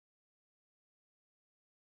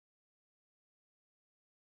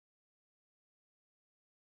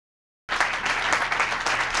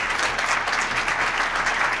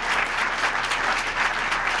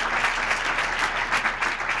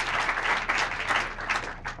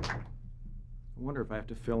wonder if I have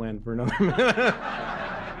to fill in for another minute.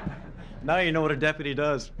 Now you know what a deputy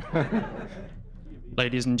does.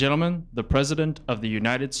 Ladies and gentlemen, the President of the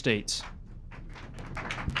United States.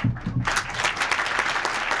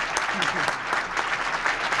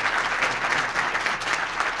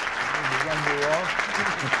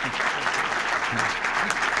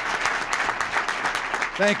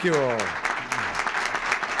 Thank you all.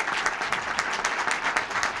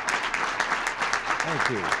 Thank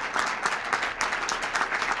you.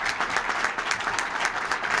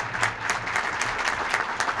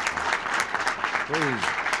 Please.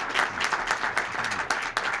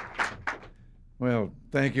 Well,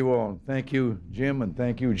 thank you all. Thank you, Jim, and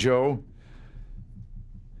thank you, Joe.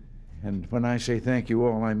 And when I say thank you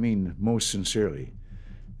all, I mean most sincerely.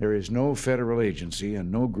 There is no federal agency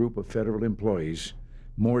and no group of federal employees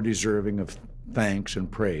more deserving of thanks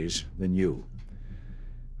and praise than you.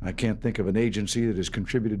 I can't think of an agency that has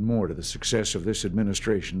contributed more to the success of this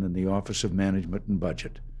administration than the Office of Management and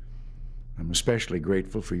Budget. I'm especially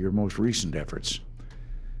grateful for your most recent efforts.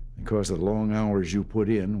 Because of the long hours you put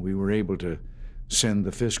in, we were able to send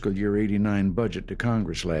the fiscal year '89 budget to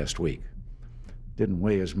Congress last week. Didn't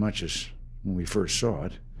weigh as much as when we first saw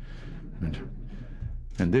it.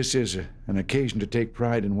 And this is an occasion to take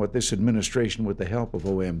pride in what this administration, with the help of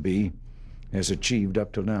OMB, has achieved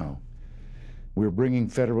up till now. We're bringing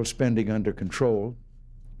federal spending under control.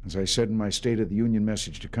 As I said in my State of the Union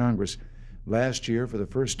message to Congress, last year, for the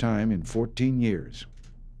first time in 14 years,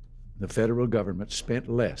 the federal government spent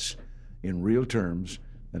less in real terms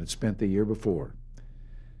than it spent the year before.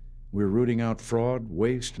 We're rooting out fraud,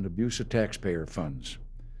 waste, and abuse of taxpayer funds.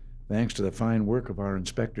 Thanks to the fine work of our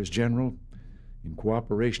inspectors general, in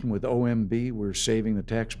cooperation with OMB, we're saving the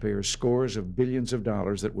taxpayers scores of billions of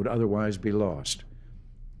dollars that would otherwise be lost.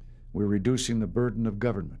 We're reducing the burden of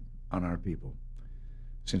government on our people.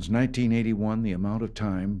 Since 1981, the amount of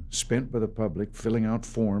time spent by the public filling out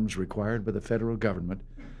forms required by the federal government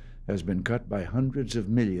has been cut by hundreds of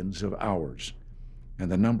millions of hours, and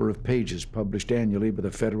the number of pages published annually by the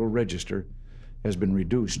Federal Register has been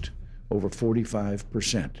reduced over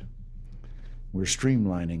 45%. We're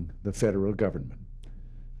streamlining the federal government,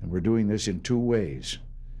 and we're doing this in two ways.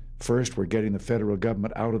 First, we're getting the federal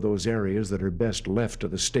government out of those areas that are best left to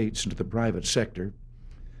the states and to the private sector.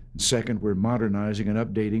 And second, we're modernizing and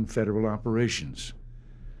updating federal operations.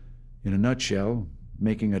 In a nutshell,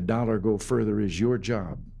 making a dollar go further is your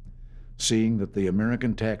job, seeing that the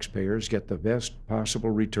American taxpayers get the best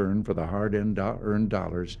possible return for the hard-earned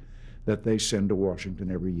dollars that they send to Washington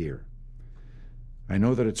every year. I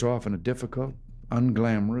know that it's often a difficult,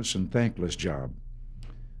 unglamorous, and thankless job,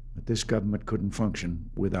 but this government couldn't function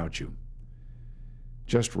without you.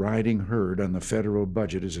 Just riding herd on the federal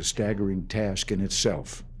budget is a staggering task in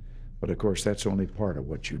itself, but of course that's only part of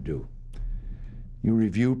what you do. You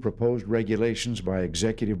review proposed regulations by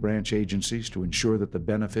executive branch agencies to ensure that the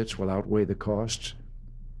benefits will outweigh the costs.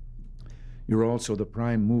 You're also the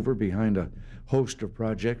prime mover behind a host of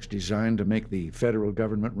projects designed to make the federal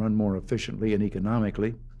government run more efficiently and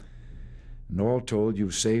economically. And all told,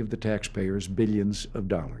 you've saved the taxpayers billions of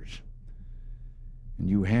dollars. And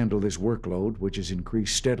you handle this workload, which has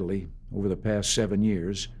increased steadily over the past 7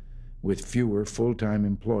 years, with fewer full-time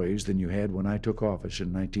employees than you had when I took office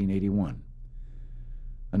in 1981.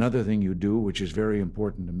 Another thing you do, which is very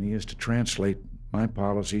important to me, is to translate my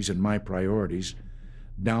policies and my priorities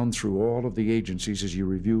down through all of the agencies as you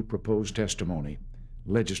review proposed testimony,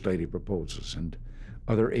 legislative proposals, and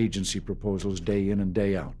other agency proposals day in and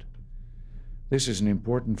day out. This is an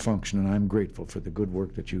important function, and I'm grateful for the good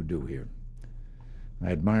work that you do here.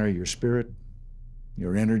 I admire your spirit,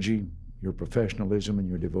 your energy, your professionalism, and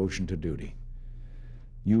your devotion to duty.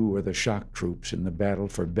 You are the shock troops in the battle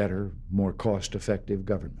for better, more cost-effective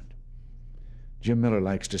government. Jim Miller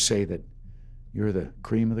likes to say that you're the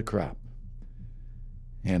cream of the crop.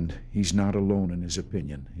 And he's not alone in his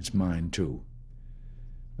opinion. It's mine, too.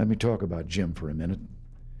 Let me talk about Jim for a minute.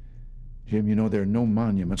 Jim, you know there are no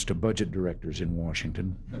monuments to budget directors in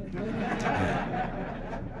Washington.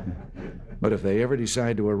 But if they ever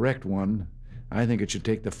decide to erect one, I think it should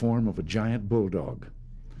take the form of a giant bulldog.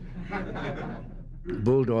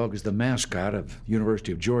 Bulldog is the mascot of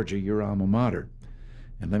University of Georgia, your alma mater.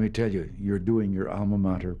 And let me tell you, you're doing your alma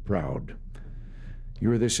mater proud.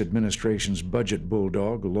 You're this administration's budget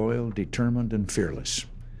bulldog, loyal, determined, and fearless.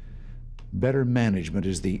 Better management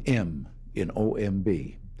is the M in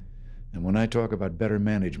OMB. And when I talk about better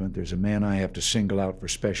management, there's a man I have to single out for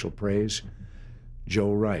special praise,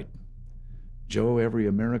 Joe Wright. Joe, every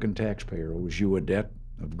American taxpayer owes you a debt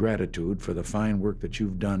of gratitude for the fine work that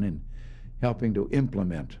you've done in helping to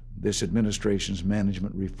implement this administration's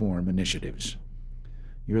management reform initiatives.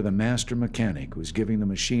 You're the master mechanic who's giving the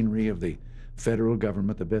machinery of the federal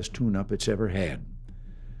government the best tune-up it's ever had.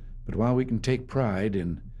 But while we can take pride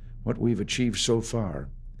in what we've achieved so far,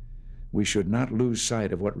 we should not lose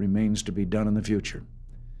sight of what remains to be done in the future.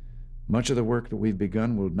 Much of the work that we've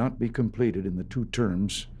begun will not be completed in the 2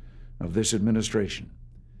 terms of this administration.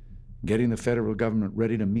 Getting the federal government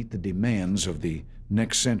ready to meet the demands of the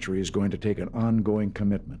next century is going to take an ongoing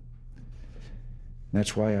commitment.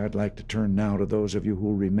 That's why I'd like to turn now to those of you who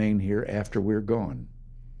will remain here after we're gone.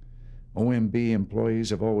 OMB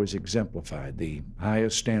employees have always exemplified the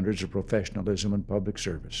highest standards of professionalism and public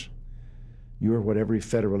service. You are what every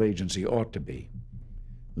federal agency ought to be: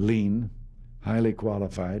 lean, highly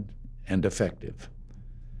qualified, and effective.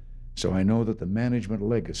 So I know that the management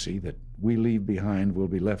legacy that we leave behind will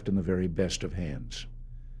be left in the very best of hands.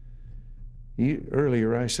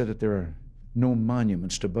 Earlier I said that there are no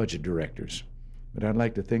monuments to budget directors, but I'd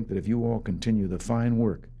like to think that if you all continue the fine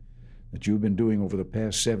work that you've been doing over the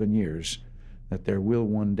past 7 years, that there will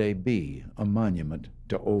one day be a monument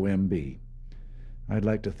to OMB. I'd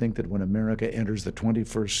like to think that when America enters the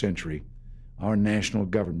 21st century, our national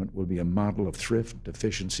government will be a model of thrift,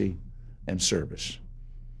 efficiency, and service.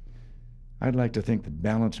 I'd like to think that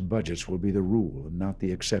balanced budgets will be the rule and not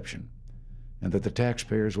the exception, and that the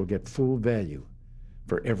taxpayers will get full value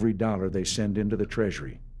for every dollar they send into the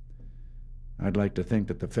Treasury. I'd like to think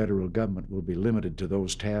that the federal government will be limited to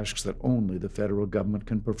those tasks that only the federal government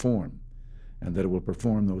can perform, and that it will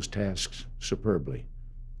perform those tasks superbly.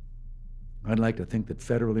 I'd like to think that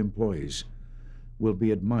federal employees will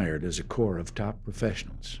be admired as a corps of top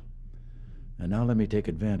professionals. And now let me take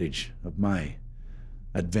advantage of my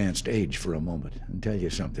advanced age for a moment and tell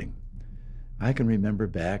you something. I can remember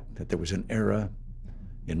back that there was an era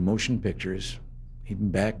in motion pictures,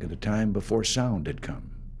 even back at a time before sound had come,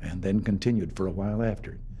 and then continued for a while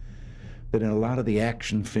after, that in a lot of the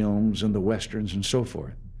action films and the westerns and so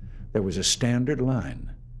forth, there was a standard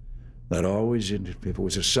line that always, if it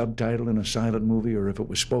was a subtitle in a silent movie or if it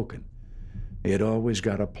was spoken, it always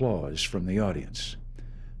got applause from the audience.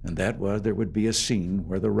 And that was, there would be a scene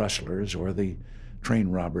where the rustlers or the train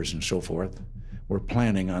robbers and so forth were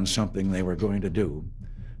planning on something they were going to do,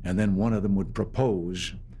 and then one of them would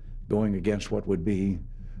propose going against what would be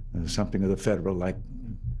something of the federal, like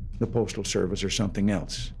the Postal Service or something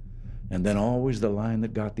else. And then always the line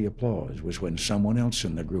that got the applause was when someone else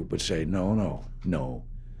in the group would say, no, no, no,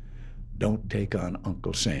 don't take on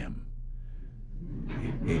Uncle Sam.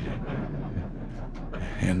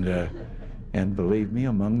 And believe me,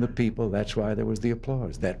 among the people, that's why there was the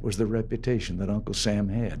applause. That was the reputation that Uncle Sam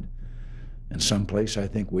had. And someplace I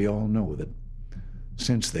think we all know that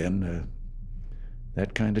since then,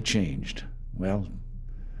 that kind of changed. Well,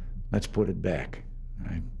 let's put it back.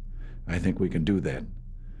 I think we can do that.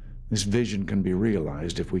 This vision can be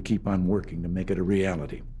realized if we keep on working to make it a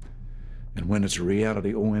reality. And when it's a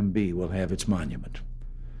reality, OMB will have its monument.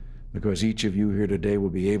 Because each of you here today will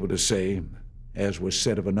be able to say, as was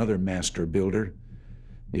said of another master builder,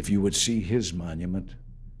 if you would see his monument,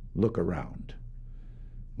 look around.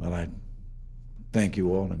 Well, I thank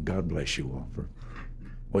you all, and God bless you all for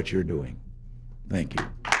what you're doing. Thank you.